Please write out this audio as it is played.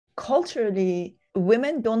culturally,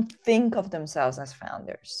 women don't think of themselves as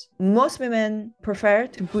founders. Most women prefer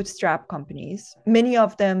to bootstrap companies. Many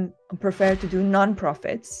of them prefer to do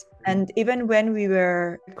nonprofits. And even when we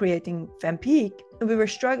were creating FemPeak, we were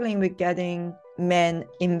struggling with getting men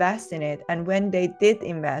invest in it. And when they did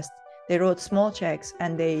invest, they wrote small checks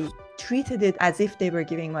and they treated it as if they were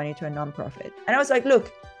giving money to a nonprofit. And I was like,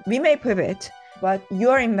 look, we may pivot, but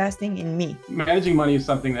you're investing in me. Managing money is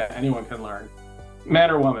something that anyone can learn,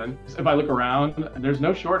 man or woman. If I look around, there's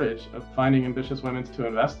no shortage of finding ambitious women to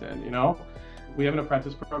invest in, We have an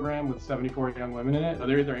apprentice program with 74 young women in it.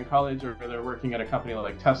 They're either in college or they're working at a company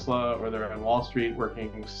like Tesla, or they're on Wall Street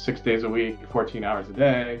working 6 days a week, 14 hours a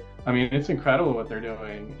day. I mean, it's incredible what they're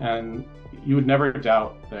doing, and you would never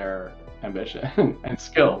doubt their ambition and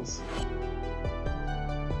skills.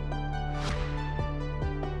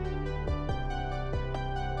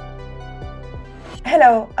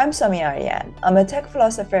 Hello, I'm Somi Aryan. I'm a tech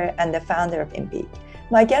philosopher and the founder of Impeak.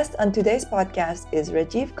 My guest on today's podcast is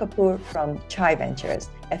Rajiv Kapoor from Chai Ventures,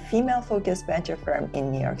 a female-focused venture firm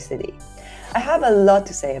in New York City. I have a lot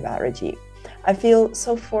to say about Rajiv. I feel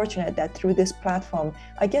so fortunate that through this platform,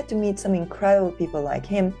 I get to meet some incredible people like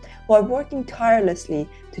him who are working tirelessly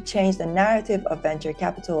to change the narrative of venture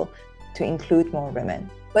capital to include more women.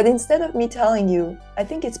 But instead of me telling you, I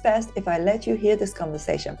think it's best if I let you hear this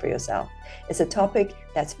conversation for yourself. It's a topic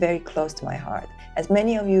that's very close to my heart. As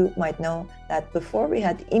many of you might know that before we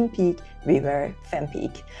had Impeak, we were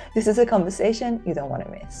FemPeak. This is a conversation you don't want to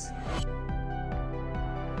miss.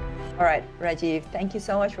 All right, Rajiv, thank you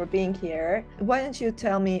so much for being here. Why don't you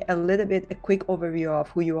tell me a quick overview of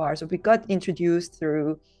who you are? So we got introduced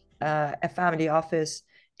through a family office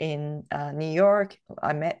in New York.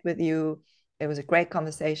 I met with you. It was a great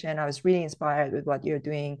conversation. I was really inspired with what you're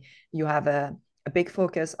doing. You have a big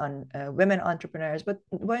focus on women entrepreneurs, but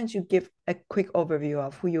why don't you give a quick overview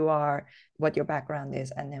of who you are, what your background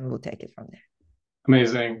is, and then we'll take it from there.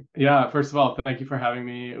 Amazing. Yeah, first of all, thank you for having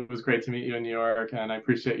me. It was great to meet you in New York, and I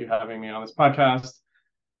appreciate you having me on this podcast.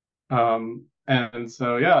 And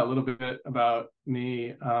so, yeah, a little bit about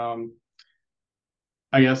me.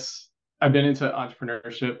 I guess I've been into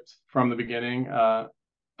entrepreneurship from the beginning.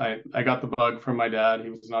 I got the bug from my dad. He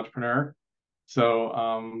was an entrepreneur. So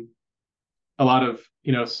a lot of,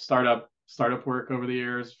 startup work over the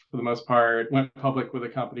years, for the most part. Went public with a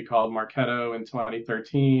company called Marketo in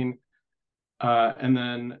 2013. And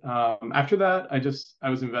then after that, I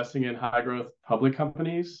was investing in high growth public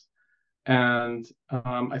companies. And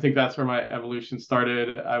I think that's where my evolution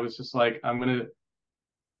started. I was just like,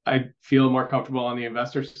 I feel more comfortable on the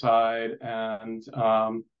investor side.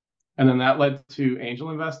 And then that led to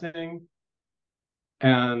angel investing.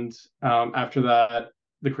 And after that,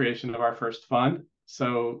 the creation of our first fund.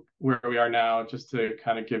 So where we are now, just to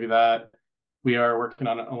kind of give you that, we are working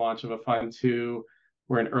on a launch of a fund two.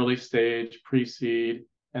 We're an early stage pre-seed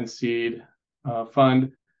and seed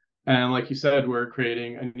fund. And like you said, we're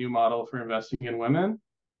creating a new model for investing in women.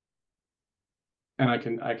 And I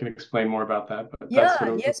can explain more about that. But yes,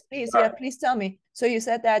 please. Yeah, please tell me. So you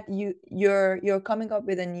said that you're coming up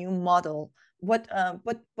with a new model. What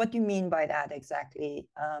do you mean by that exactly?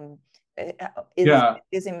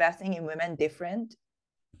 Is investing in women different?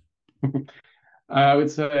 I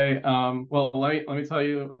would say, well, let me tell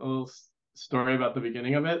you a little story about the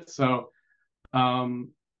beginning of it. So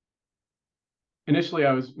initially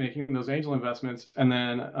I was making those angel investments, and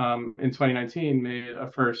then in 2019 made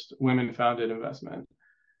a first women-founded investment.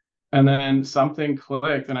 And then something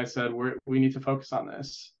clicked, and I said, we need to focus on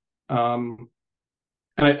this. And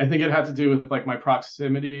I think it had to do with like my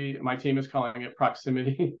proximity. My team is calling it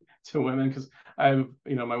proximity to women, because I have,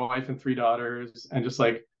 my wife and 3 daughters, and just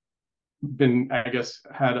like I guess,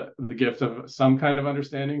 had the gift of some kind of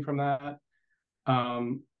understanding from that.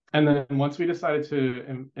 And then once we decided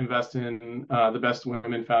to invest in the best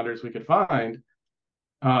women founders we could find,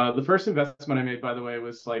 the first investment I made, by the way,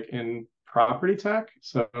 was like in property tech.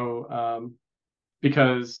 So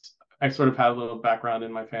because I sort of had a little background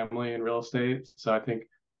in my family in real estate, so I think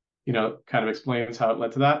kind of explains how it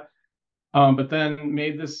led to that. But then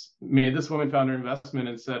made this woman founder investment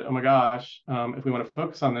and said, oh my gosh, if we want to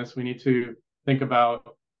focus on this, we need to think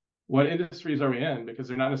about what industries are we in, because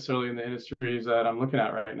they're not necessarily in the industries that I'm looking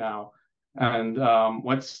at right now. And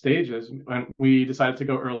what stages. And we decided to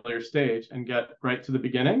go earlier stage and get right to the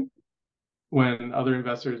beginning when other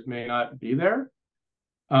investors may not be there.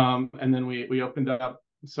 And then we opened up.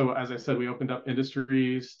 So as I said, we opened up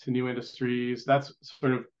industries to new industries. That's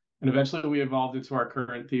sort of, and eventually we evolved into our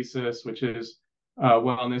current thesis, which is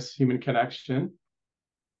wellness, human connection,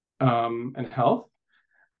 and health.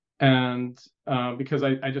 And because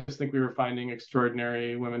I just think we were finding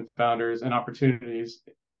extraordinary women founders and opportunities,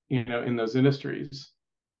 in those industries.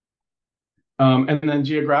 And then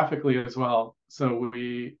geographically as well. So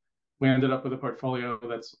we ended up with a portfolio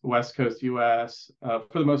that's West Coast US,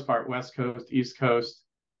 for the most part, West Coast, East Coast,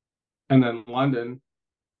 and then London,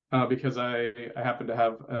 because I happen to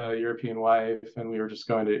have a European wife and we were just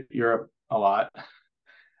going to Europe a lot.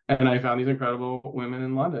 And I found these incredible women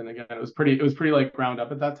in London. Again, it was pretty like ground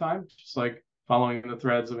up at that time, just like following the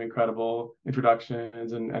threads of incredible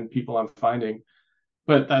introductions and people I'm finding.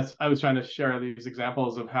 But I was trying to share these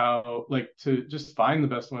examples of how, like, to just find the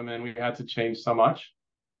best women, we had to change so much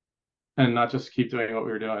and not just keep doing what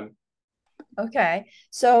we were doing. Okay.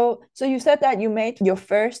 So you said that you made your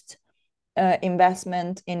first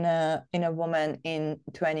investment in a woman in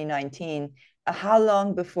 2019. How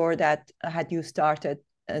long before that had you started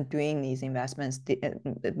doing these investments?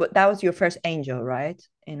 But that was your first angel, right?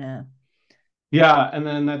 In a Yeah, and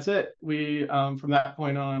then that's it. We from that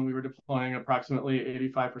point on, we were deploying approximately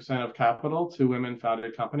 85% of capital to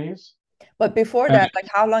women-founded companies. But before And that, like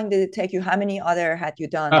how long did it take you? How many other had you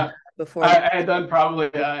done I, before that? I had done probably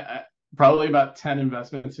about 10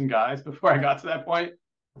 investments in guys before I got to that point.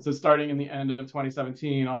 So starting in the end of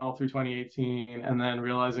 2017, all through 2018, and then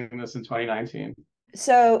realizing this in 2019.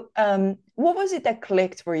 So, what was it that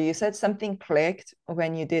clicked for you? You said something clicked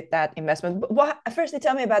when you did that investment. But firstly,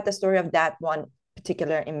 tell me about the story of that one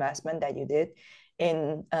particular investment that you did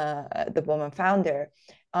in the woman founder.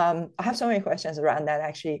 I have so many questions around that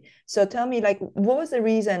actually. So tell me, like, what was the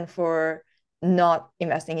reason for not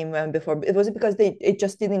investing in women before? Was it because it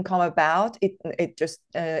just didn't come about? It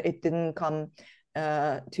didn't come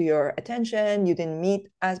to your attention. You didn't meet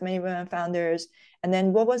as many women founders. And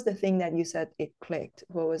then what was the thing that you said it clicked?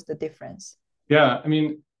 What was the difference? Yeah, I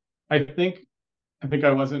mean, I think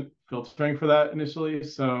I wasn't filtering for that initially.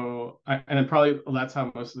 And probably that's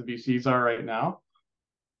how most of the VCs are right now.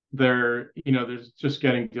 There's just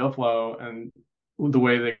getting deal flow and the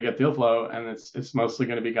way they get deal flow, and it's mostly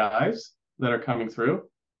going to be guys that are coming through.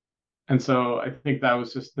 And so I think that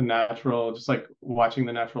was just the natural, just like watching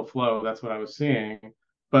the natural flow. That's what I was seeing.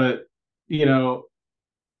 But, you know,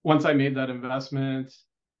 once I made that investment,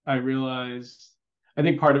 I realized, I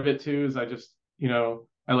think part of it too is I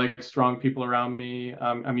like strong people around me.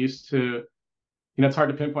 I'm used to, it's hard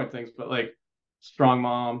to pinpoint things, but like strong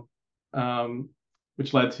mom, um,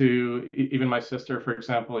 which led to even my sister, for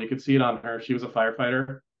example, you could see it on her. She was a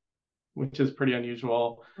firefighter, which is pretty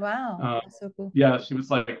unusual. Wow, Um, that's so cool. yeah, she was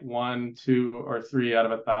like one, two, or three out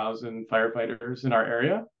of 1,000 firefighters in our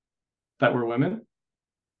area that were women.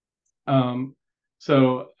 Um,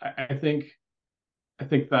 so I think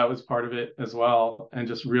that was part of it as well, and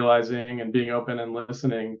just realizing and being open and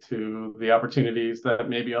listening to the opportunities that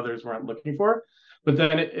maybe others weren't looking for. But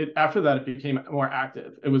then after that, it became more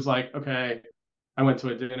active. It was like, okay, I went to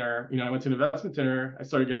a dinner, I went to an investment dinner. I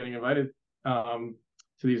started getting invited to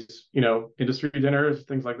these, industry dinners,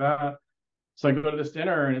 things like that. So I go to this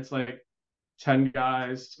dinner and it's like 10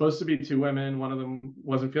 guys, supposed to be two women. One of them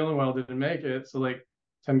wasn't feeling well, didn't make it. So like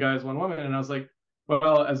 10 guys, one woman. And I was like,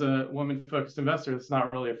 well, as a woman focused investor, it's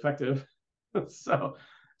not really effective. so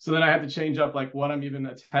so then I had to change up like what I'm even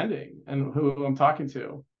attending and who I'm talking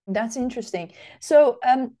to. That's interesting. So,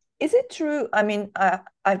 is it true? I mean,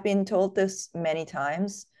 I've been told this many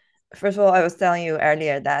times. First of all, I was telling you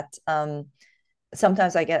earlier that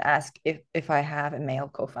sometimes I get asked if I have a male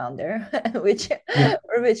co-founder, which Yeah.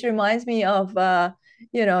 which reminds me of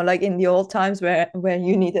like in the old times where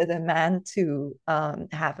you needed a man to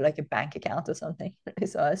have like a bank account or something.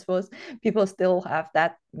 So I suppose people still have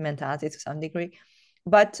that mentality to some degree.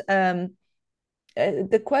 But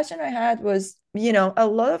the question I had was, a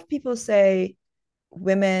lot of people say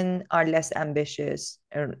women are less ambitious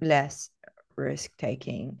or less risk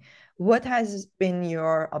taking. What has been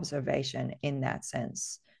your observation in that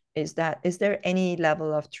sense? Is there any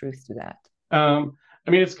level of truth to that? I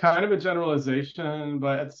mean, it's kind of a generalization,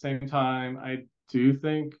 but at the same time, I do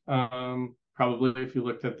think probably if you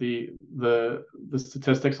looked at the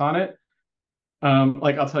statistics on it,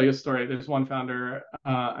 like I'll tell you a story. There's one founder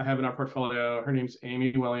I have in our portfolio. Her name's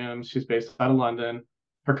Amy Williams. She's based out of London.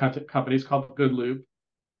 Her company is called Good Loop.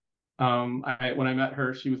 When I met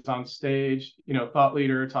her, she was on stage, thought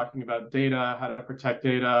leader, talking about data, how to protect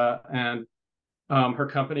data, and her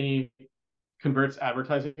company converts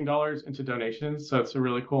advertising dollars into donations. So it's a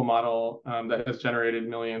really cool model that has generated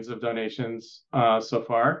millions of donations so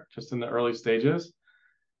far, just in the early stages.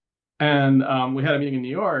 And we had a meeting in New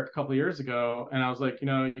York a couple of years ago, and I was like, you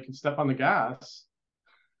can step on the gas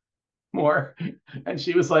more. And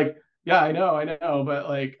she was like, Yeah, I know, but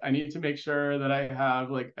like I need to make sure that I have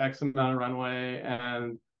like X amount of runway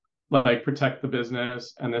and like protect the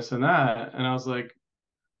business and this and that. And I was like,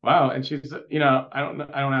 wow. And she's, I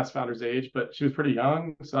don't ask founder's age, but she was pretty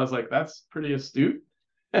young. So I was like, that's pretty astute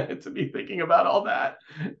to be thinking about all that.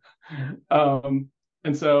 Um,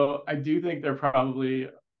 and so I do think there probably,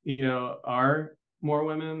 are more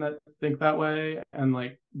women that think that way. And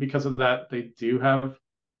like because of that, they do have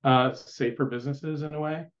safer businesses in a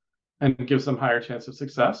way and gives them higher chance of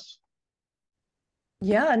success.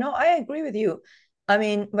 Yeah, no, I agree with you. I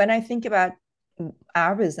mean, when I think about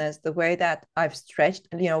our business, the way that I've stretched,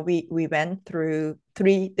 we went through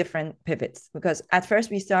three different pivots because at first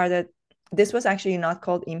we started, this was actually not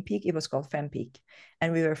called InPeak, it was called FemPeak.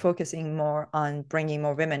 And we were focusing more on bringing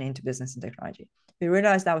more women into business and technology. We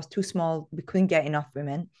realized that was too small. We couldn't get enough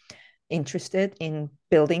women interested in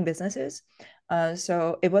building businesses.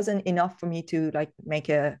 So it wasn't enough for me to like make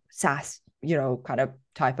a SaaS, kind of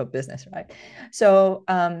type of business, right? So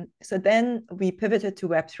then we pivoted to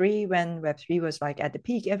Web3 when Web3 was like at the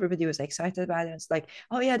peak. Everybody was excited about it. It's like,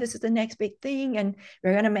 oh yeah, this is the next big thing, and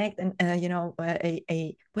we're gonna make a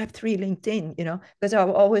Web3 LinkedIn, because I've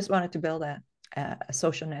always wanted to build a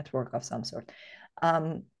social network of some sort.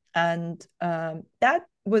 And that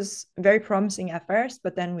was very promising at first,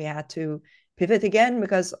 but then we had to pivot again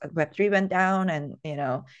because Web3 went down and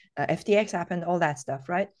FTX happened, all that stuff,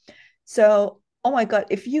 right? So, oh my God,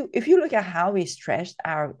 if you look at how we stretched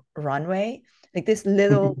our runway, like this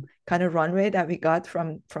little kind of runway that we got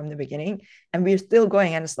from the beginning, and we're still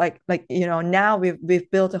going, and it's like now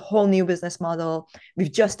we've built a whole new business model.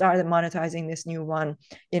 We've just started monetizing this new one,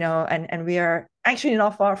 and we are actually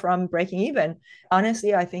not far from breaking even.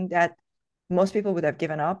 Honestly, I think that most people would have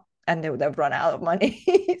given up and they would have run out of money.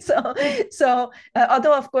 So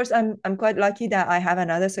although of course I'm quite lucky that I have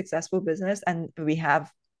another successful business and we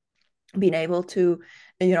have been able to,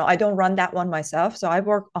 I don't run that one myself, so I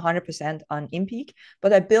work 100% on InPeak,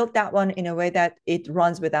 but I built that one in a way that it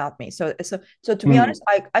runs without me. So to be Mm, honest,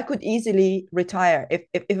 I could easily retire if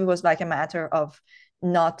it was like a matter of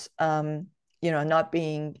not not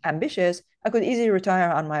being ambitious. I could easily retire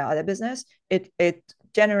on my other business. It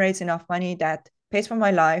generates enough money that pays for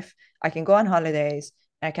my life. I can go on holidays.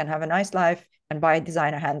 I can have a nice life and buy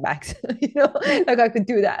designer handbags. Like I could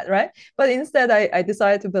do that, right? But instead, I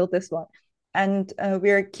decided to build this one. And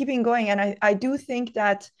we're keeping going. And I do think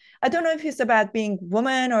that I don't know if it's about being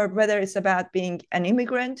woman or whether it's about being an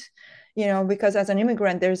immigrant, because as an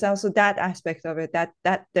immigrant, there's also that aspect of it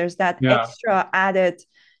that there's that yeah. extra added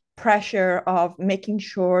pressure of making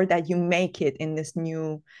sure that you make it in this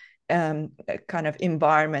new kind of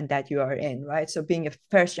environment that you are in, right? So being a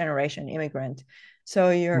first generation immigrant,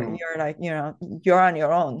 so Mm, you're like you're on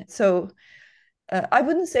your own. So I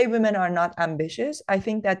wouldn't say women are not ambitious. I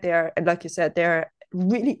think that they're, like you said, I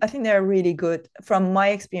think they're really good from my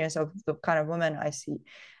experience of the kind of women I see.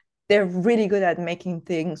 They're really good at making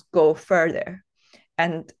things go further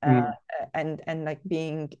and mm, and like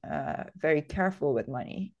being very careful with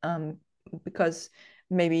money, because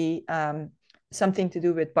maybe something to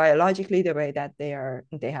do with biologically the way that they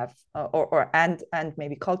have and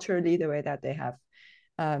maybe culturally the way that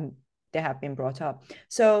um, they have been brought up.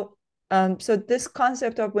 So this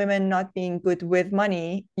concept of women not being good with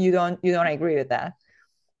money, you don't agree with that?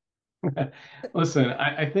 mm. Listen,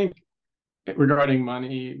 I think regarding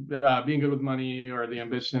money, being good with money or the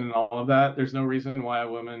ambition and all of that, there's no reason why a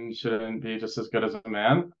woman shouldn't be just as good as a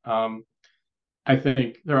man. I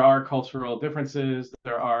think there are cultural differences.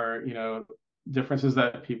 There are, differences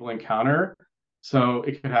that people encounter. So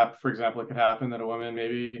it could happen, for example, it could happen that a woman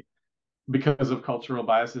maybe because of cultural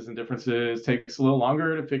biases and differences takes a little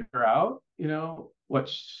longer to figure out, what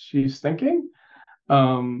she's thinking.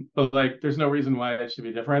 But like there's no reason why it should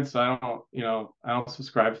be different. So I don't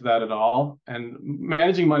subscribe to that at all. And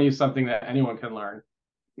managing money is something that anyone can learn,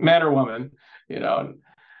 man or woman, you know.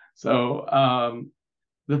 So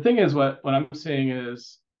the thing is what I'm seeing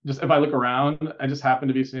is just if I look around, I just happen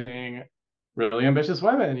to be seeing really ambitious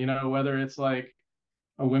women, whether it's like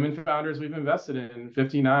women founders we've invested in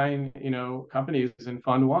 59 companies in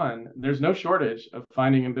fund one. There's no shortage of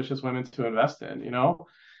finding ambitious women to invest in,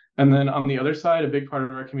 and then on the other side, a big part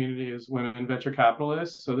of our community is women venture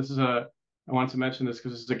capitalists. So I wanted to mention this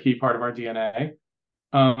because this is a key part of our DNA.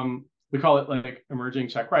 We call it like emerging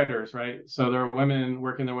check writers, right? So there are women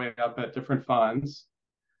working their way up at different funds,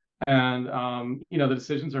 and the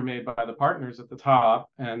decisions are made by the partners at the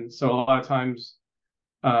top. And so a lot of times,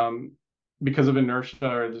 um, because of inertia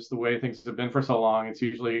or just the way things have been for so long, it's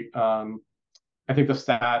usually I think the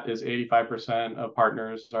stat is 85% of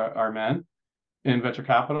partners are men in venture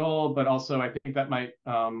capital, but also I think that might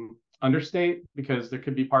understate, because there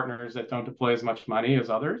could be partners that don't deploy as much money as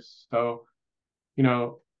others. So, you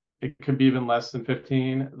know, it could be even less than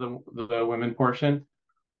 15, the women portion.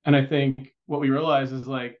 And I think what we realize is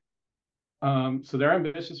like, so there are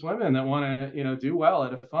ambitious women that want to, you know, do well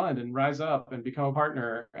at a fund and rise up and become a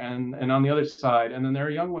partner. And on the other side, and then there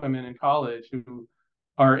are young women in college who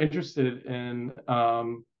are interested in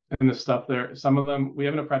this stuff. There, some of them, we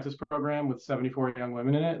have an apprentice program with 74 young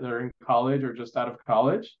women in it that are in college or just out of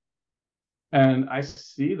college. And I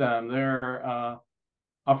see them. They're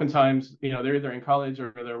oftentimes, you know, they're either in college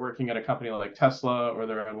or they're working at a company like Tesla, or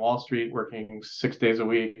they're on Wall Street working 6 days a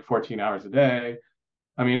week, 14 hours a day.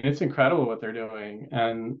 I mean, it's incredible what they're doing,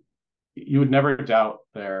 and you would never doubt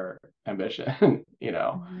their ambition, you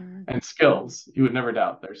know, and skills. You would never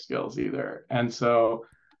doubt their skills either. And so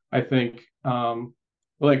I think,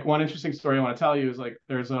 like, one interesting story I want to tell you is like,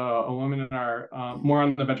 there's a woman in our, more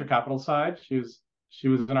on the venture capital side. She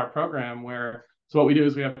was in our program where, so what we do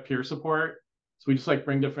is we have peer support. So we just like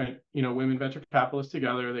bring different, you know, women venture capitalists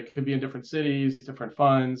together. They could be in different cities, different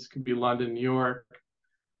funds, could be London, New York,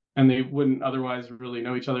 and they wouldn't otherwise really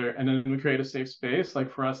know each other. And then we create a safe space.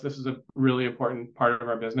 Like for us, this is a really important part of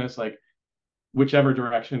our business. Like whichever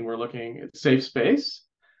direction we're looking, it's safe space.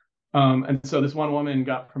 And so this one woman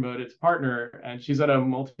got promoted to partner, and she's at a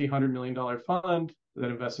multi-$100 million fund that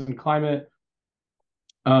invests in climate.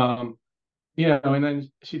 You know, and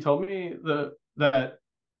then she told me that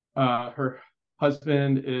her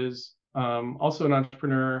husband is also an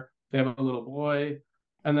entrepreneur. They have a little boy.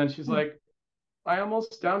 And then she's like, I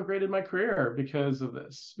almost downgraded my career because of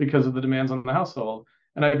this, because of the demands on the household,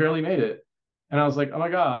 and I barely made it. And I was like, oh my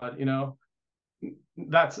God, you know,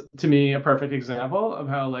 that's to me a perfect example of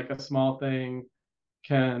how like a small thing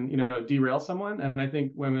can, you know, derail someone. And I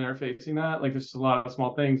think women are facing that. Like there's a lot of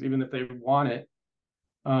small things, even if they want it,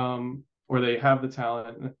 or they have the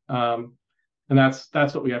talent. And that's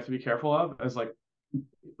what we have to be careful of, as like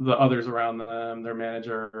the others around them, their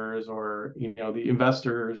managers, or, you know, the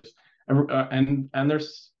investors, and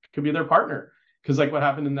there's could be their partner. Because like what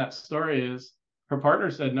happened in that story is her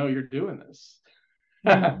partner said, no, you're doing this.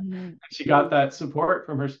 She got that support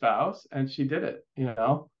from her spouse, and she did it, you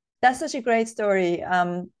know. That's such a great story.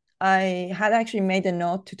 I had actually made a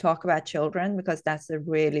note to talk about children because that's a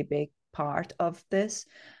really big part of this.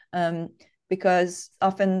 Because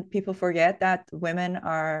often people forget that women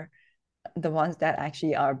are the ones that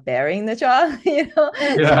actually are bearing the child, you know.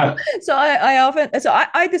 Yeah. So I often, so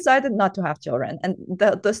I decided not to have children, and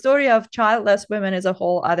the story of childless women is a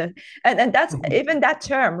whole other, and that's even that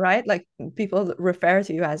term, right? Like people refer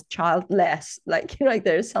to you as childless, like, you know, like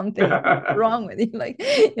there's something wrong with you, like,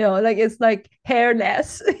 you know, like it's like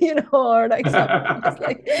hairless, you know, or like something else,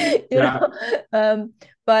 like, you know.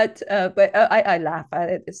 But I laugh at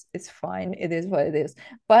it. It's fine. It is what it is.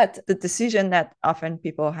 But the decision that often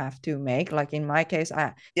people have to make, like in my case,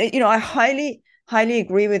 I highly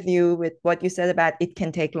agree with you with what you said about it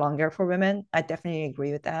can take longer for women. I definitely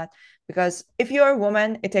agree with that, because if you're a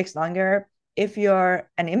woman, it takes longer. If you're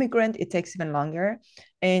an immigrant, it takes even longer.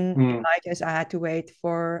 In my case, I had to wait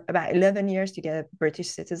for about 11 years to get a British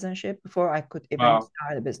citizenship before I could even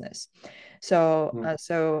start a business. So,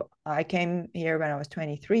 so I came here when I was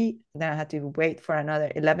 23. Then I had to wait for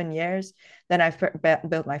another 11 years. Then I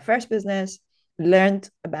built my first business, learned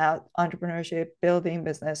about entrepreneurship, building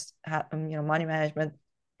business, you know, money management.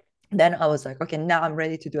 Then I was like, okay, now I'm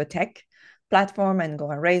ready to do a tech platform and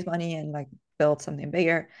go and raise money and like build something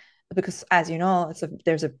bigger. Because as you know,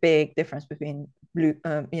 there's a big difference between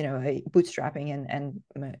bootstrapping and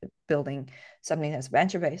building something that's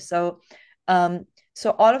venture based. So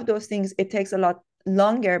so all of those things, it takes a lot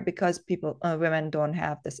longer because women don't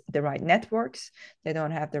have the right networks, they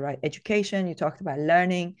don't have the right education. You talked about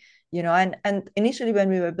learning, you know, and initially when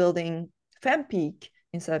we were building FemPeak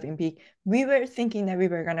instead of Impeak, we were thinking that we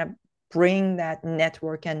were gonna bring that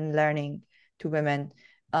network and learning to women.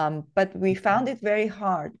 But we found it very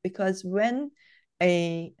hard, because when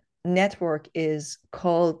a network is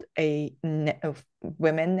called a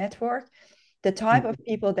women network, the type of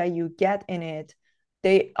people that you get in it,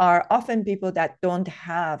 they are often people that don't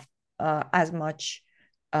have as much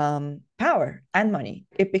power and money.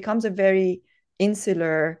 It becomes a very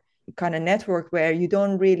insular kind of network where you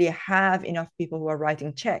don't really have enough people who are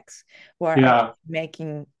writing checks, who are actually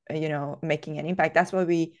making an impact. That's why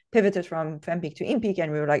we pivoted from FemPeak to Impeak,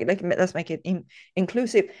 and we were like let's make it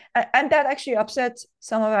inclusive. And that actually upset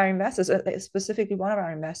some of our investors. Specifically, one of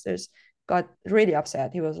our investors got really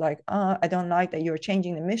upset. He was like, I don't like that you're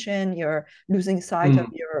changing the mission, you're losing sight of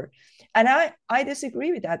your. And I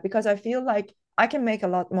disagree with that, because I feel like I can make a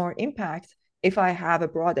lot more impact if I have a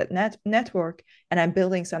broader network and I'm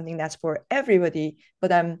building something that's for everybody,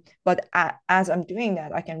 as I'm doing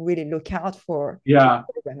that, I can really look out for Yeah.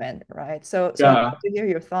 women, right? So I'd Yeah. love to hear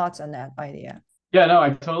your thoughts on that idea. Yeah, no,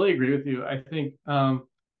 I totally agree with you. I think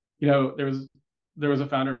you know, there was a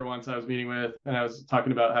founder once I was meeting with, and I was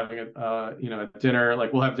talking about having a you know, a dinner.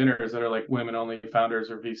 Like we'll have dinners that are like women only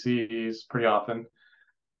founders or VCs pretty often.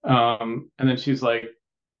 And then she's like,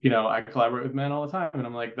 you know, I collaborate with men all the time, and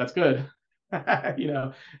I'm like, that's good. You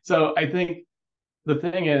know, so I think the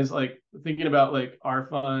thing is like thinking about like our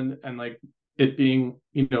fund and like it being,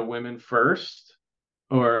 you know, women first,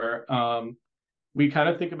 or we kind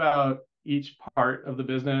of think about each part of the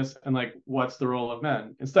business and like what's the role of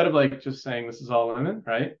men instead of like just saying this is all women,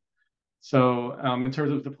 right? So in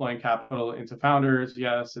terms of deploying capital into founders,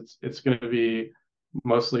 yes, it's going to be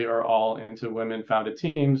mostly or all into women founded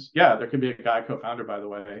teams. Yeah, there could be a guy co-founder, by the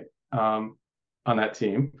way, on that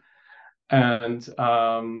team. And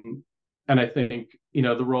and I think, you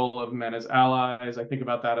know, the role of men as allies, I think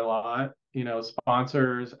about that a lot, you know,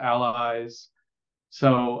 sponsors, allies.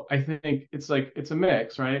 So I think it's like it's a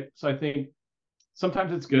mix, right? So I think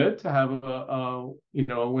sometimes it's good to have a you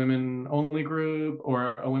know, a women only group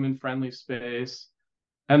or a women friendly space,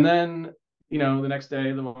 and then, you know, the next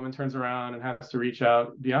day the woman turns around and has to reach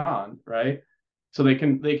out beyond, right? So they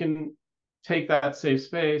can take that safe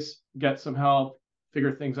space, get some help,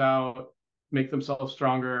 figure things out, make themselves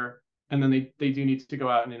stronger, and then they do need to go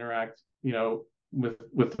out and interact, you know, with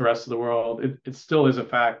the rest of the world. It still is a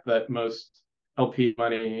fact that most LP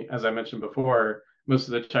money, as I mentioned before, most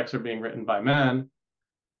of the checks are being written by men.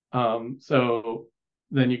 So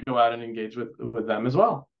then you go out and engage with them as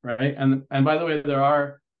well, right? And by the way,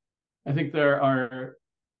 I think there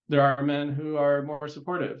are men who are more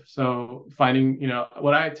supportive. So finding, you know,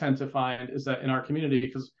 what I tend to find is that in our community,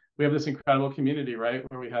 because we have this incredible community, right,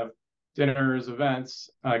 where we have dinners, events,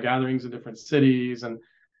 gatherings in different cities, and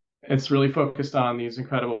it's really focused on these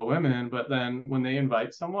incredible women. But then when they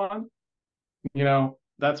invite someone, you know,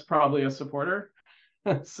 that's probably a supporter.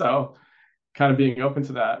 So kind of being open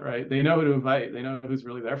to that, right? They know who to invite. They know who's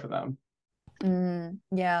really there for them.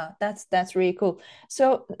 Yeah, that's really cool.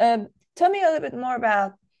 So tell me a little bit more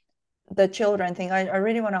about the children thing. I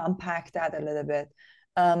really want to unpack that a little bit.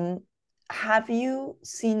 Um, have you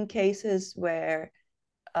seen cases where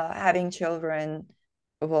having children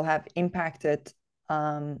will have impacted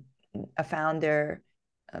um, a founder,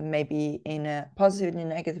 maybe in a positively,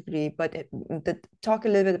 negatively? But talk a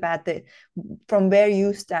little bit about from where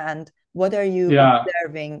you stand. What are you Yeah,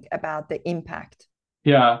 observing about the impact?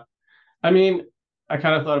 yeah. I mean, I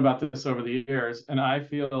kind of thought about this over the years, and I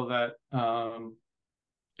feel that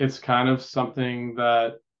it's kind of something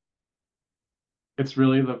that it's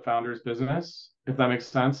really the founder's business, if that makes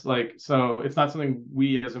sense. Like, so it's not something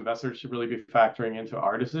we as investors should really be factoring into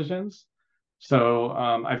our decisions. So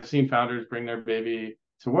I've seen founders bring their baby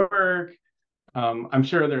to work. I'm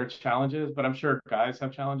sure there are challenges, but I'm sure guys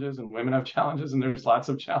have challenges and women have challenges, and there's lots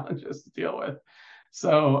of challenges to deal with.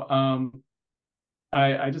 So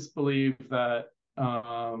I just believe that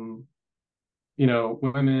you know,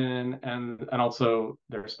 women and also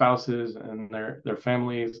their spouses and their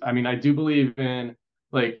families. I mean, I do believe in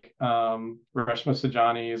like Reshma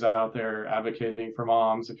Sajani is out there advocating for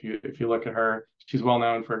moms. If you look at her, she's well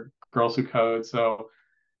known for Girls Who Code. So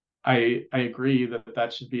I agree that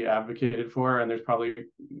that should be advocated for, and there's probably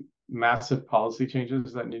massive policy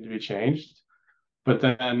changes that need to be changed. But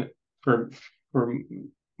then for for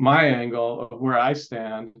my angle of where I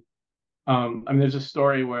stand, I mean, there's a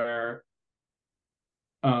story where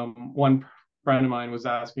one friend of mine was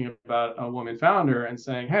asking about a woman founder and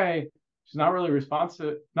saying, "Hey, she's not really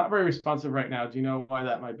responsive, not very responsive right now. Do you know why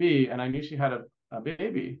that might be?" And I knew she had a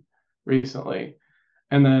baby recently.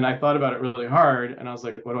 And then I thought about it really hard, and I was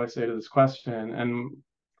like, "What do I say to this question?" And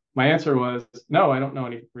my answer was, "No, I don't know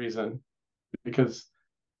any reason because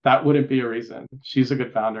that wouldn't be a reason. She's a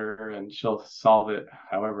good founder, and she'll solve it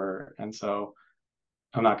however." And so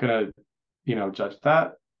I'm not gonna, you know, judge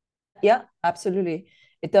that. Yeah, absolutely.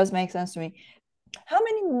 It does make sense to me. How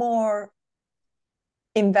many more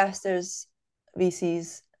investors,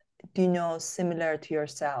 VCs, do you know similar to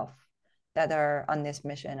yourself that are on this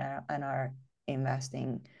mission and are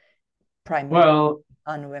investing primarily Well,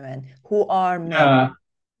 on women who are men? yeah,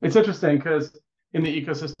 it's interesting because in the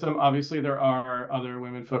ecosystem, obviously there are other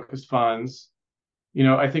women-focused funds. You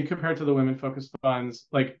know, I think compared to the women-focused funds,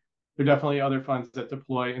 like there are definitely other funds that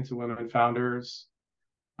deploy into women founders.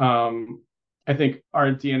 Um, I think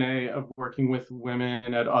our DNA of working with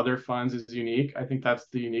women at other funds is unique. I think that's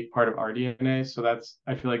the unique part of our DNA. So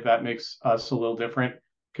I feel like that makes us a little different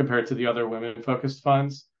compared to the other women-focused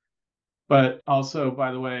funds. But also,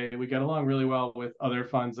 by the way, we get along really well with other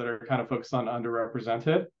funds that are kind of focused on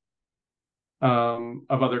underrepresented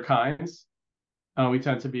of other kinds. We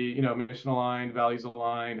tend to be, mission aligned, values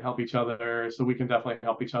aligned, help each other. So we can definitely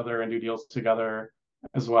help each other and do deals together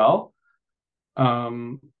as well.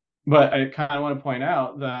 But I kind of want to point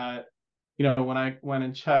out that, when I went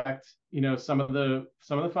and checked, some of the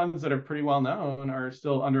funds that are pretty well known are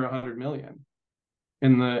still under 100 million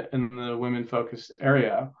in the women focused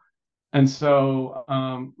area. And so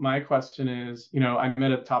my question is, I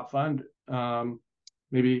met a top fund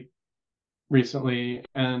maybe recently,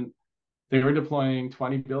 and they were deploying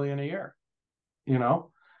 20 billion a year,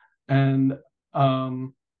 and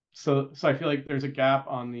so I feel like there's a gap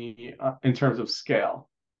on the in terms of scale,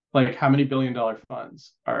 like how many billion-dollar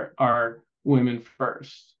funds are women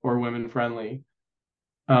first or women friendly,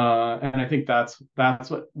 and I think that's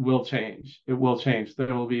what will change. It will change.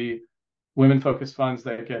 There will be women focused funds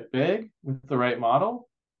that get big with the right model,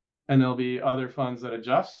 and there'll be other funds that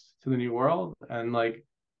adjust to the new world and like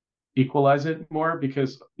equalize it more,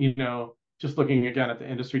 because just looking again at the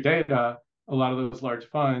industry data, a lot of those large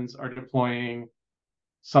funds are deploying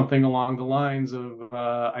something along the lines of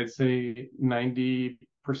I'd say 90%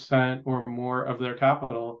 or more of their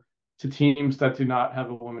capital to teams that do not have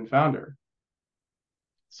a woman founder.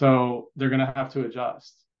 So they're going to have to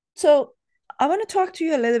adjust. So I want to talk to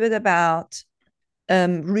you a little bit about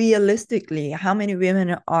realistically how many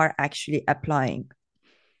women are actually applying.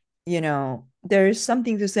 There is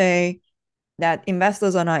something to say that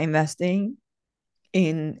investors are not investing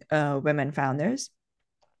in women founders.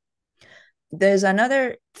 There's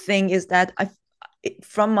another thing is that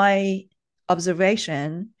from my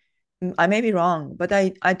observation, I may be wrong, but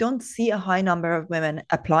I don't see a high number of women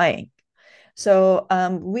applying. So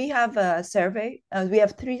we have a survey. We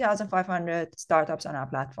have 3,500 startups on our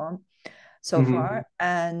platform so far,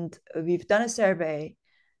 and we've done a survey.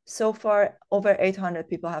 So far, over 800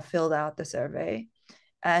 people have filled out the survey.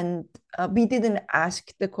 And we didn't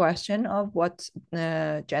ask the question of what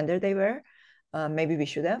gender they were. Maybe we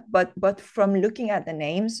should have, but from looking at the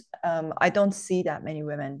names, I don't see that many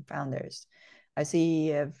women founders. I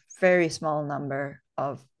see a very small number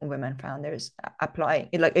of women founders applying,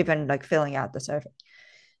 like even like filling out the survey.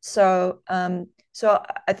 So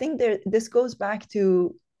I think this goes back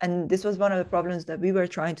to, and this was one of the problems that we were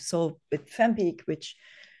trying to solve with FemPeak, which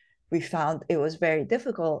we found it was very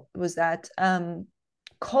difficult, was that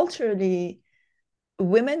culturally,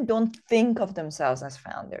 women don't think of themselves as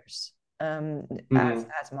founders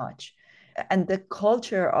as much. And the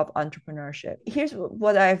culture of entrepreneurship. Here's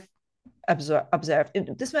what I've observed.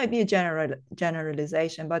 This might be a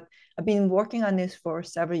generalization, but I've been working on this for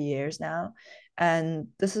several years now, and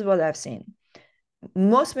this is what I've seen.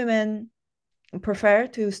 Most women prefer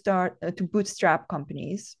to start to bootstrap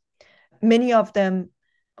companies. Many of them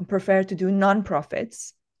prefer to do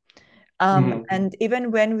nonprofits. And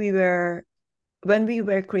even when we were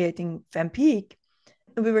creating FemPeak,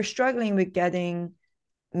 we were struggling with getting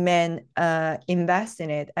men invest in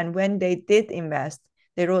it. And when they did invest,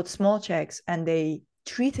 they wrote small checks and they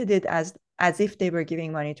treated it as if they were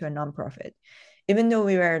giving money to a nonprofit, even though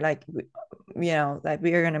we were like, like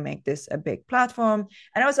we are going to make this a big platform.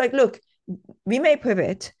 And I was like, look, we may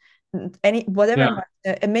pivot,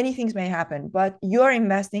 many things may happen, but you're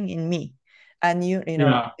investing in me. And you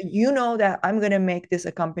know that I'm going to make this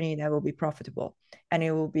a company that will be profitable and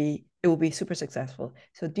it will be super successful.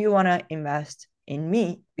 So do you want to invest in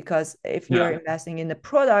me? Because if you're investing in the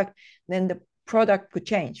product, then the product could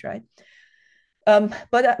change, right?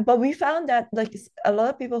 But we found that like a lot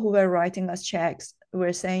of people who were writing us checks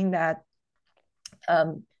were saying that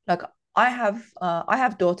like I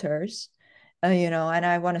have daughters, and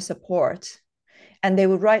I want to support, and they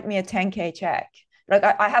would write me a 10K check. Like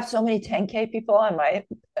I have so many 10K people on my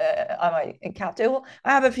cap table.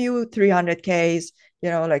 I have a few 300Ks,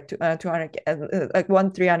 like 200, like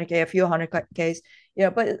one 300K, a few 100Ks,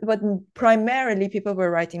 but primarily people were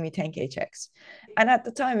writing me 10K checks. And at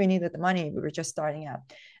the time we needed the money. We were just starting out.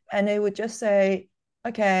 And they would just say,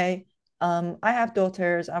 okay, I have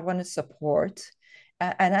daughters, I want to support.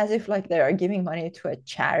 And as if like they are giving money to a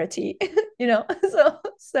charity,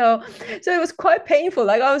 so it was quite painful.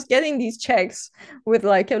 Like I was getting these checks with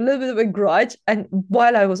like a little bit of a grudge, and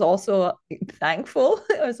while I was also thankful,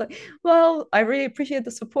 I was like, well, I really appreciate the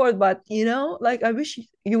support, but like I wish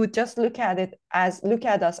you would just look at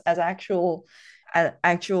us as actual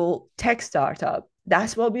tech startup.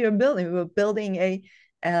 That's what we were building. We were building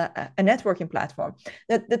a networking platform.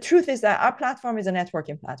 The truth is that our platform is a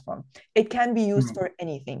networking platform. It can be used for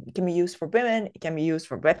anything. It can be used for women. It can be used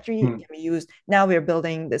for Web3. It can be used. Now we're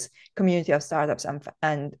building this community of startups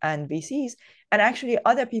and VCs. And actually,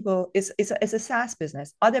 other people, it's a SaaS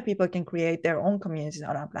business. Other people can create their own communities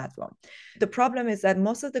on our platform. The problem is that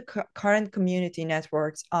most of the current community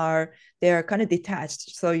networks they're kind of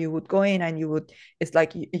detached. So you would go in and it's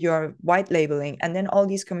like you're white labeling, and then all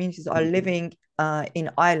these communities are living in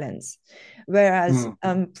islands. Whereas,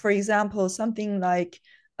 for example, something like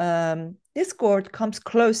Discord comes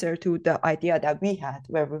closer to the idea that we had,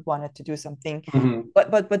 where we wanted to do something.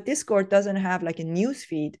 But Discord doesn't have like a news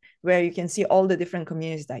feed where you can see all the different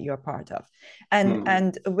communities that you're part of.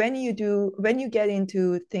 And when you get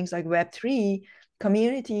into things like Web3,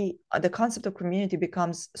 community, the concept of community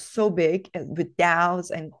becomes so big with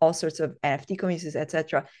DAOs and all sorts of NFT communities,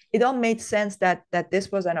 etc. It all made sense that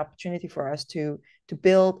this was an opportunity for us to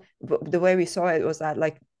build. The way we saw it was that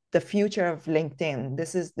like the future of LinkedIn,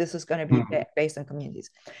 this is going to be based on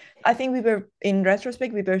communities. I think in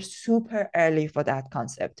retrospect, we were super early for that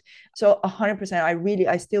concept. So 100%,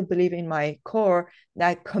 I still believe in my core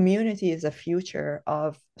that community is the future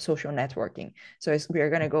of social networking. So we are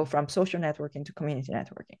going to go from social networking to community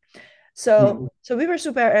networking. So we were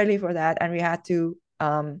super early for that, and we had to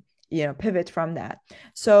pivot from that.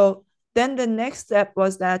 So then the next step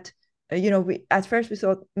was that at first we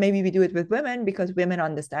thought maybe we do it with women because women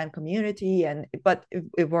understand community, but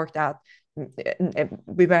it worked out.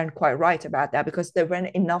 We weren't quite right about that because there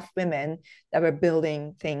weren't enough women that were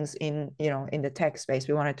building things in the tech space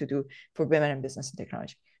we wanted to do for women in business and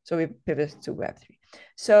technology. So we pivoted to Web3.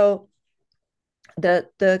 So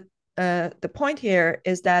the point here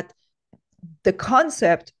is that the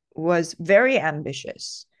concept was very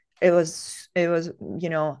ambitious. It was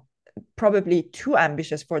probably too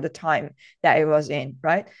ambitious for the time that it was in,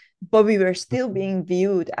 right? But we were still being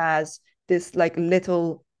viewed as this like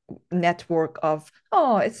little network of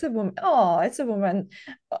it's a woman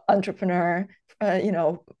entrepreneur,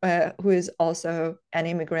 who is also an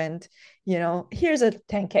immigrant. Here's a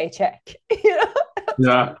 10K check.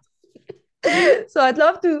 Yeah. So I'd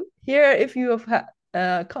love to hear if you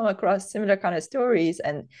have come across similar kind of stories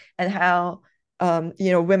and how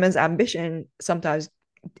women's ambition sometimes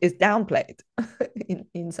is downplayed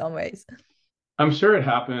in some ways. I'm sure it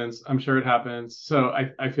happens. So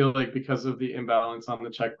I feel like because of the imbalance on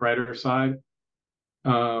the check writer side,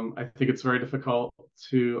 I think it's very difficult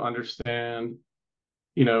to understand,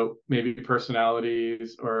 maybe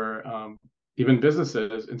personalities or even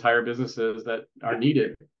entire businesses that are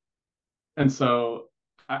needed. And so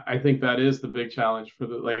I think that is the big challenge for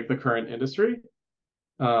the current industry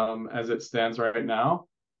as it stands right now.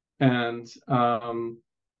 And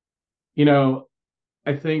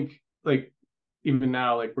I think like even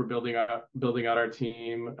now, like we're building out our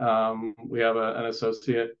team. We have an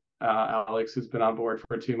associate, Alex, who's been on board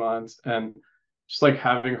for 2 months, and just like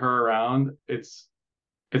having her around, it's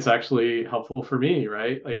actually helpful for me,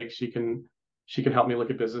 right? Like she can help me look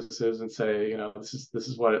at businesses and say, this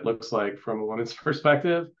is what it looks like from a woman's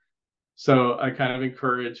perspective. So I kind of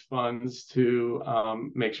encourage funds to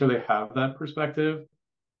make sure they have that perspective,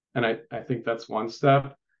 and I think that's one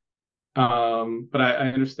step. But I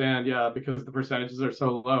understand, yeah, because the percentages are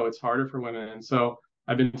so low, it's harder for women. And so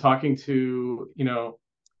I've been talking to,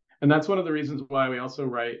 and that's one of the reasons why we also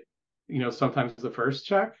write, sometimes the first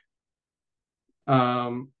check.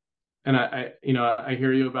 And I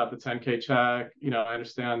hear you about the 10K check, I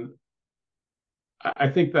understand. I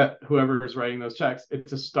think that whoever is writing those checks,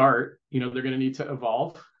 it's a start, they're going to need to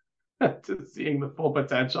evolve to seeing the full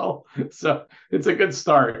potential. So it's a good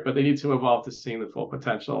start, but they need to evolve to seeing the full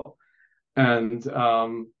potential. And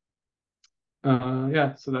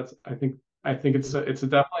yeah, so that's I think it's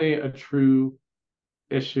definitely a true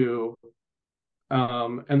issue.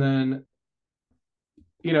 And then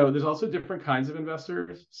there's also different kinds of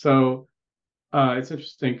investors. So it's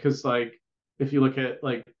interesting because like if you look at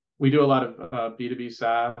like we do a lot of B2B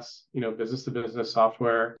SaaS, business to business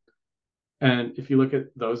software. And if you look at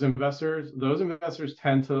those investors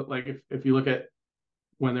tend to like if you look at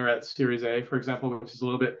when they're at Series A, for example, which is a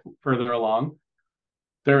little bit further along,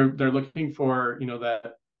 they're looking for,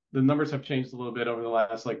 that the numbers have changed a little bit over the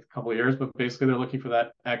last like couple of years, but basically they're looking for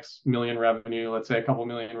that X million revenue, let's say a couple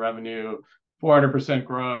million revenue, 400%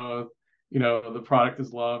 growth, the product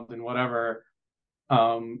is loved and whatever.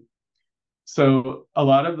 So a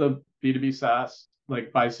lot of the B2B SaaS,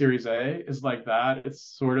 like by Series A, is like that. It's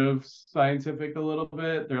sort of scientific a little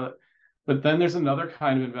bit. But then there's another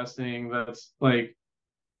kind of investing that's like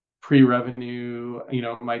pre-revenue,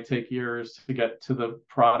 might take years to get to the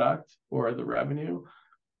product or the revenue.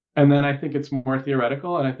 And then I think it's more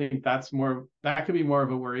theoretical, and I think that could be more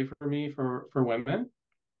of a worry for me for women,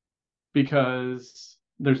 because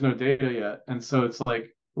there's no data yet. And so it's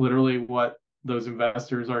like literally what those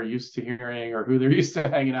investors are used to hearing or who they're used to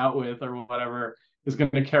hanging out with or whatever is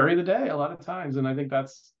going to carry the day a lot of times. And I think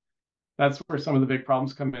that's where some of the big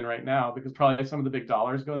problems come in right now, because probably some of the big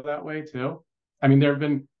dollars go that way too. I mean, there have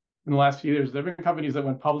been in the last few years, there have been companies that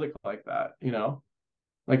went public like that,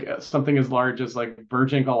 like something as large as like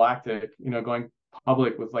Virgin Galactic, going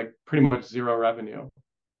public with like pretty much zero revenue.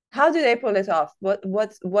 How do they pull it off?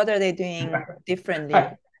 What are they doing differently?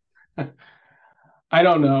 I, I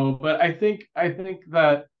don't know, but I think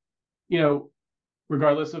that, you know,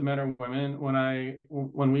 regardless of men or women,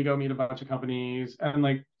 when we go meet a bunch of companies, and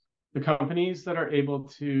like the companies that are able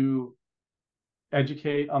to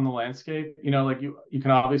educate on the landscape, like you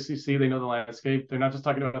can obviously see they know the landscape. They're not just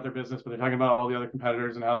talking about their business, but they're talking about all the other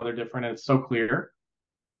competitors and how they're different, and it's so clear.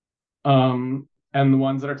 And the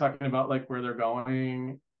ones that are talking about like where they're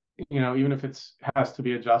going, even if it's has to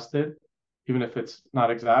be adjusted, even if it's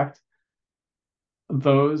not exact,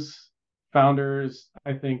 those founders,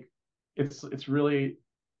 I think it's really,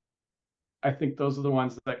 I think those are the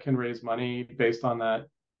ones that can raise money based on that,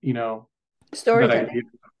 that idea. Storytelling.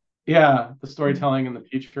 Yeah, the storytelling and the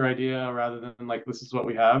future idea, rather than like this is what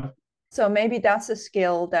we have. So maybe that's a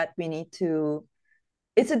skill that we need to,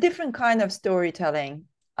 it's a different kind of storytelling.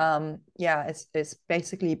 Yeah, it's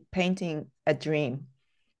basically painting a dream.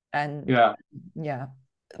 And Yeah. yeah.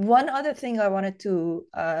 One other thing I wanted to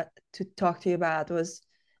talk to you about was,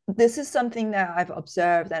 this is something that I've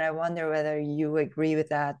observed, and I wonder whether you agree with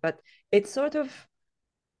that, but it sort of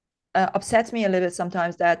upsets me a little bit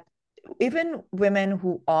sometimes that even women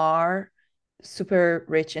who are super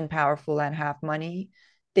rich and powerful and have money,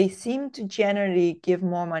 they seem to generally give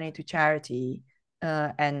more money to charity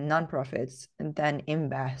and nonprofits than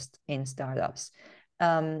invest in startups.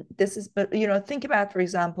 This is, but think about, for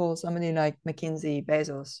example, somebody like McKinsey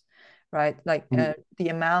Bezos, right? Like Mhm. the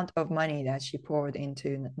amount of money that she poured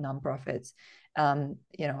into nonprofits,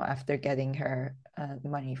 after getting her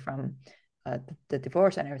money from the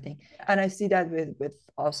divorce and everything. And I see that with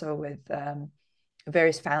also with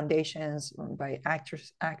various foundations by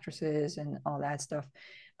actresses and all that stuff.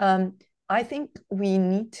 Um, I think we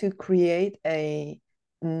need to create a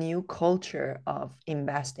new culture of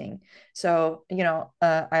investing. So,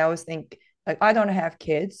 I always think, like, I don't have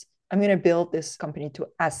kids. I'm going to build this company to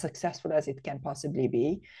as successful as it can possibly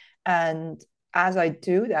be. And as I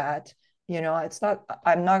do that,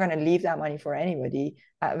 I'm not going to leave that money for anybody.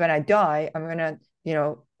 When I die, I'm going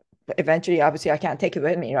to, eventually, obviously, I can't take it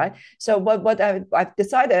with me, right? So I've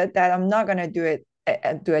decided that I'm not going to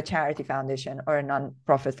do a charity foundation or a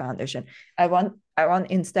non-profit foundation. I want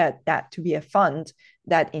instead that to be a fund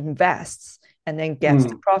that invests and then gets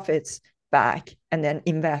the Mm. profits back and then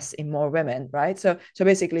invests in more women, right? So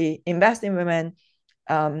basically invest in women,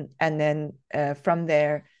 and then from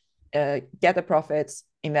there get the profits,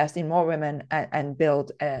 invest in more women, and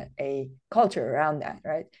build a culture around that,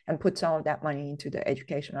 right? And put some of that money into the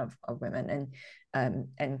education of women,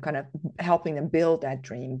 and kind of helping them build that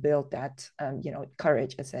dream, build that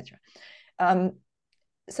courage, etc. Um,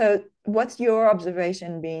 so what's your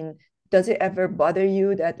observation been? Does it ever bother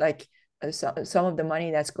you that, like, some of the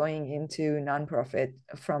money that's going into nonprofit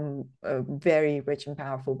from very rich and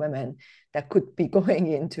powerful women that could be going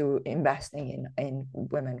into investing in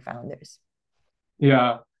women founders?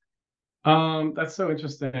 Yeah. That's so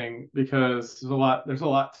interesting, because there's a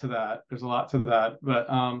lot to that. There's a lot to that. But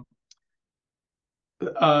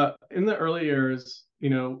in the early years,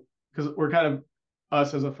 because we're kind of,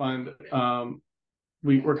 us as a fund,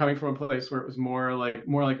 we're coming from a place where it was more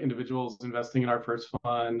like individuals investing in our first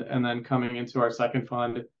fund, and then coming into our second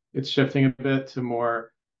fund, it's shifting a bit to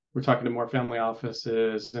more, we're talking to more family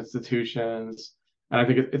offices, institutions, and I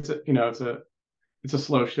think it's a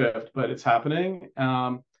slow shift, but it's happening.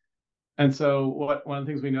 And so one of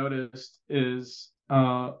the things we noticed is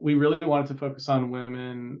we really wanted to focus on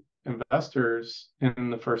women investors in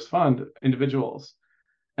the first fund, individuals.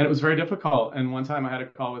 And it was very difficult. And one time I had a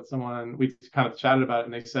call with someone, we kind of chatted about it,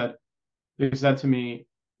 and they said to me,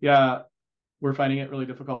 yeah, we're finding it really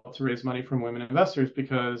difficult to raise money from women investors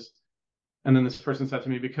because, and then this person said to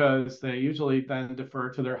me, because they usually then defer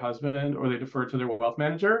to their husband or they defer to their wealth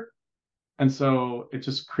manager. And so it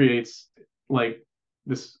just creates like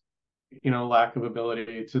this, lack of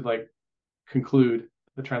ability to like conclude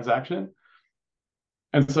the transaction.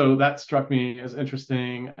 And so that struck me as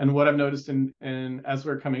interesting. And what I've noticed in as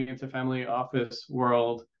we're coming into family office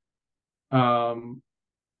world, I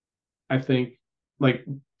think like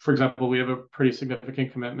for example, we have a pretty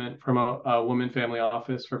significant commitment from a woman family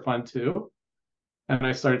office for Fund 2. And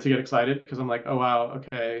I started to get excited because I'm like, oh wow,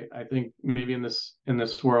 okay, I think maybe in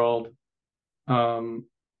this world, um,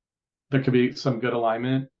 there could be some good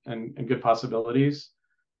alignment and good possibilities.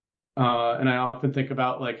 And I often think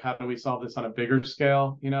about like, how do we solve this on a bigger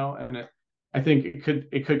scale, you know? And I think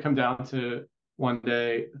it could come down to one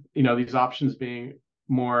day, you know, these options being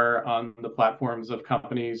more on the platforms of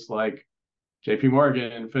companies like JP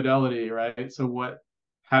Morgan, Fidelity, right? So what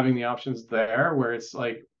having the options there where it's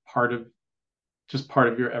like part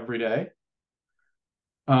of your everyday.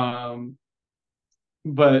 Um,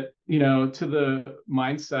 but you know, to the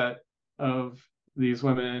mindset of these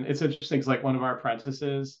women, it's interesting because like one of our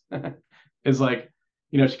apprentices is like,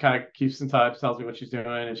 you know, she kind of keeps in touch, tells me what she's doing,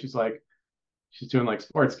 and she's like, she's doing like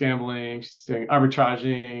sports gambling, she's doing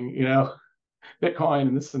arbitraging, you know, Bitcoin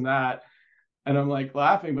and this and that. And I'm like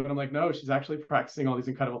laughing, but I'm like, no, she's actually practicing all these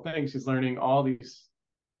incredible things. She's learning all these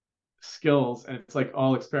skills, and it's like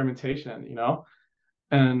all experimentation, you know.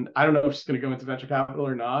 And I don't know if she's going to go into venture capital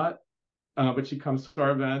or not, but she comes to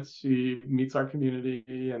our events, she meets our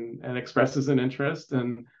community, and expresses an interest,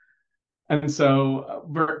 and so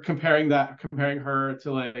we're comparing her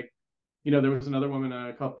to like, you know, there was another woman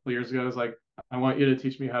a couple of years ago who was like, I want you to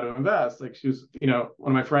teach me how to invest. Like she was, you know,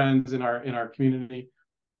 one of my friends in our community,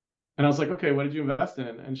 and I was like, okay, what did you invest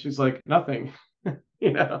in? And she's like, nothing,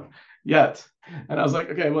 you know, yet. And I was like,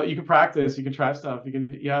 okay, well, you can practice, you can try stuff,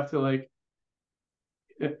 you have to like,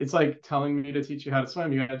 it's like telling me to teach you how to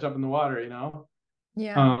swim. You got to jump in the water, you know?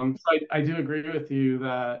 Yeah. So I do agree with you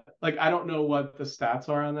that, like, I don't know what the stats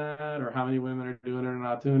are on that or how many women are doing it or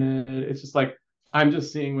not doing it. It's just like, I'm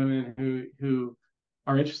just seeing women who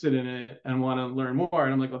are interested in it and want to learn more.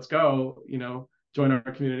 And I'm like, let's go, you know, join our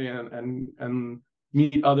community and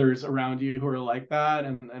meet others around you who are like that.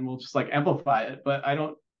 And we'll just like amplify it. But I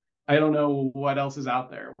don't know what else is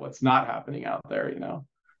out there, what's not happening out there, you know?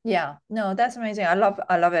 Yeah, no, that's amazing. I love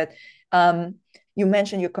it. Um, you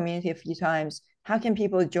mentioned your community a few times. How can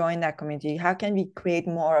people join that community? How can we create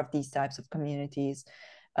more of these types of communities?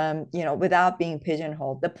 You know, without being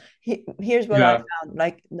pigeonholed. Here's what I Yeah. found.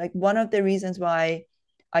 Like one of the reasons why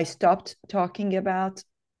I stopped talking about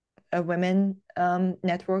women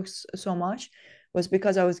networks so much was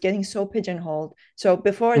because I was getting so pigeonholed. So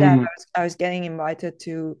before that, Mhm. I was getting invited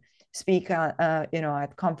to speak you know,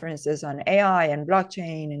 at conferences on AI and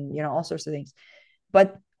blockchain and, you know, all sorts of things.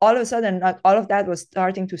 But all of a sudden, like, all of that was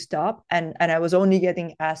starting to stop, and I was only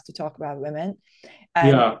getting asked to talk about women,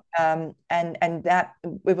 and Yeah. and that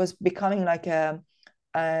it was becoming like a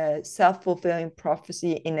self-fulfilling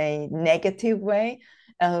prophecy in a negative way,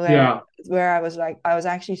 Yeah. where I was like, I was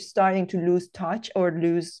actually starting to lose touch or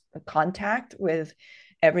lose contact with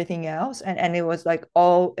everything else, and it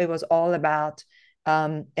was all about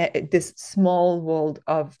this small world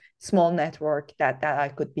of small network that I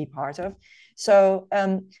could be part of. So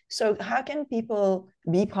how can people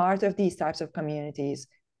be part of these types of communities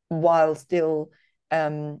while still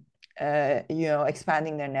um, you know,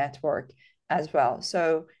 expanding their network as well?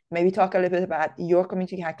 So maybe talk a little bit about your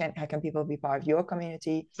community. How can people be part of your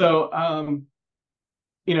community? So,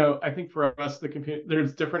 you know, I think for us,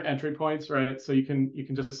 there's different entry points, right? So you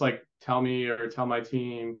can just like tell me or tell my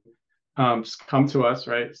team, just come to us,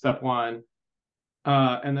 right? Step one.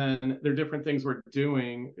 And then there are different things we're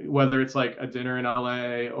doing, whether it's like a dinner in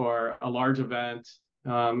LA or a large event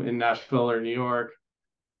in Nashville or New York.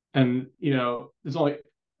 And you know,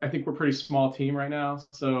 I think we're a pretty small team right now,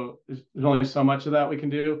 so there's only so much of that we can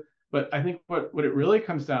do. But I think what it really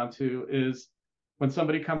comes down to is when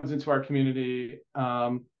somebody comes into our community,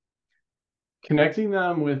 connecting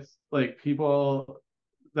them with like people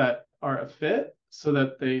that are a fit so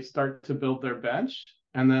that they start to build their bench,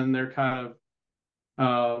 and then they're kind of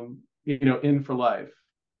you know, in for life.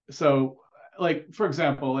 So like for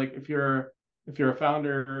example, like if you're a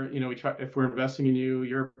founder, you know, if we're investing in you,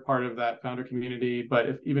 you're part of that founder community.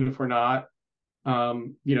 But even if we're not,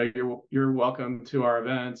 you know, you're welcome to our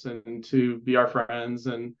events and to be our friends.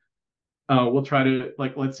 And we'll try to,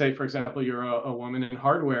 like, let's say for example, you're a woman in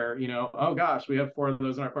hardware, you know, oh gosh, we have 4 of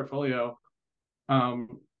those in our portfolio.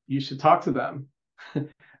 You should talk to them.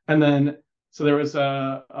 And then so there was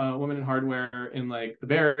a woman in hardware in like the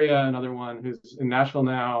Bay Area, another one who's in Nashville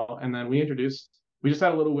now, and then we just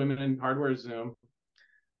had a little women in hardware Zoom,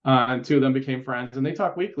 and 2 of them became friends, and they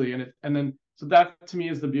talk weekly, and then so that to me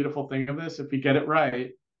is the beautiful thing of this. If we get it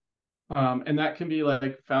right, and that can be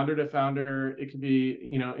like founder to founder, it could be,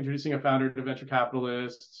 you know, introducing a founder to venture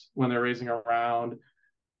capitalists when they're raising a round.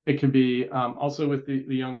 It could be also with the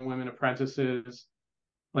young women apprentices.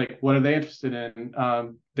 like, what are they interested in?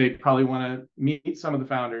 They probably want to meet some of the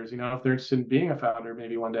founders, if they're interested in being a founder,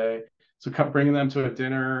 maybe one day. So bringing them to a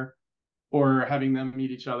dinner or having them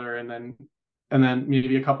meet each other, and then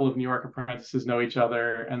maybe a couple of New York apprentices know each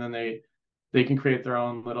other, and then they can create their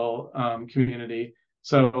own little community.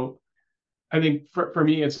 So I think for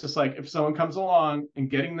me, it's just like, if someone comes along and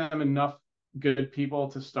getting them enough good people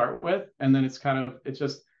to start with, and then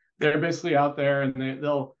they're basically out there, and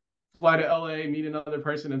they'll fly to LA, meet another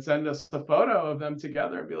person, and send us a photo of them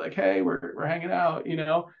together and be like, hey, we're hanging out,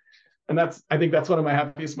 And I think that's one of my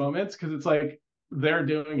happiest moments, because it's like, they're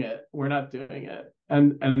doing it, we're not doing it.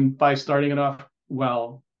 And by starting it off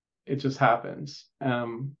well, it just happens.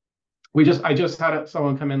 I just had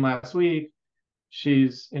someone come in last week.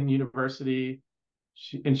 She's in university,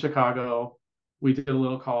 in Chicago. We did a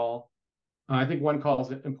little call. I think one call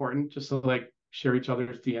is important, just to like share each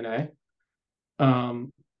other's DNA.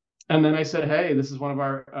 And then I said, hey, this is one of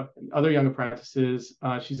our other young apprentices.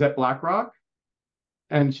 She's at BlackRock,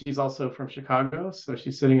 and she's also from Chicago. So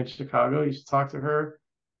she's sitting in Chicago. You should talk to her,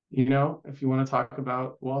 if you want to talk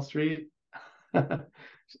about Wall Street.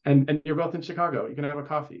 and you're both in Chicago. You can have a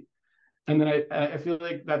coffee. And then I feel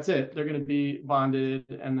like that's it. They're going to be bonded,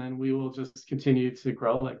 and then we will just continue to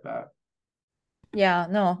grow like that. Yeah,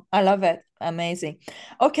 no, I love it. Amazing.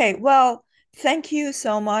 Okay, well, thank you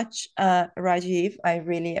so much, Rajiv. I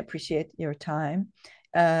really appreciate your time.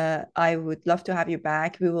 I would love to have you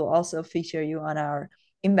back. We will also feature you on our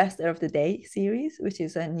Investor of the Day series, which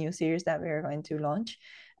is a new series that we are going to launch.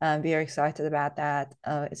 We are excited about that.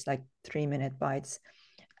 It's like 3-minute bites.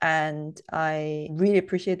 And I really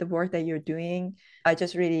appreciate the work that you're doing. I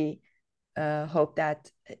just really hope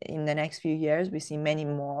that in the next few years, we see many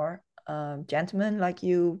more gentlemen like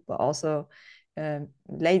you, but also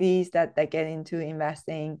ladies that get into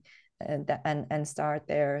investing and start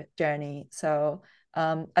their journey. So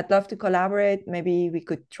I'd love to collaborate. Maybe we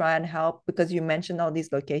could try and help, because you mentioned all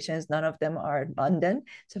these locations. None of them are London.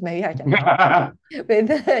 So maybe I can help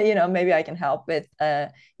with, maybe I can help with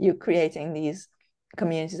you creating these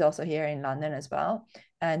communities also here in London as well.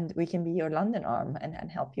 And we can be your London arm and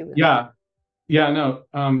help you with that. Yeah, no,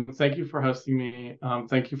 thank you for hosting me.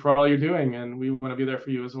 Thank you for all you're doing, and we want to be there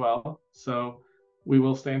for you as well. So we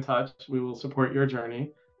will stay in touch. We will support your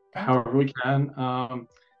journey however we can.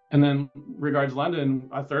 And then regards London,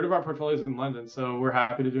 a third of our portfolio is in London, so we're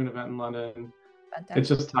happy to do an event in London. Fantastic. It's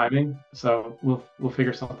just timing, so we'll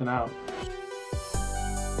figure something out.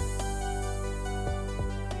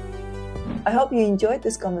 I hope you enjoyed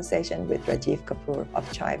this conversation with Rajiv Kapoor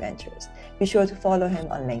of Chai Ventures. Be sure to follow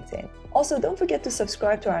him on LinkedIn. Also, don't forget to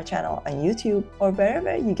subscribe to our channel on YouTube or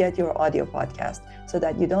wherever you get your audio podcast, so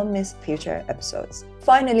that you don't miss future episodes.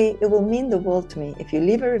 Finally, it will mean the world to me if you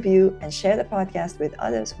leave a review and share the podcast with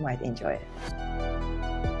others who might enjoy it.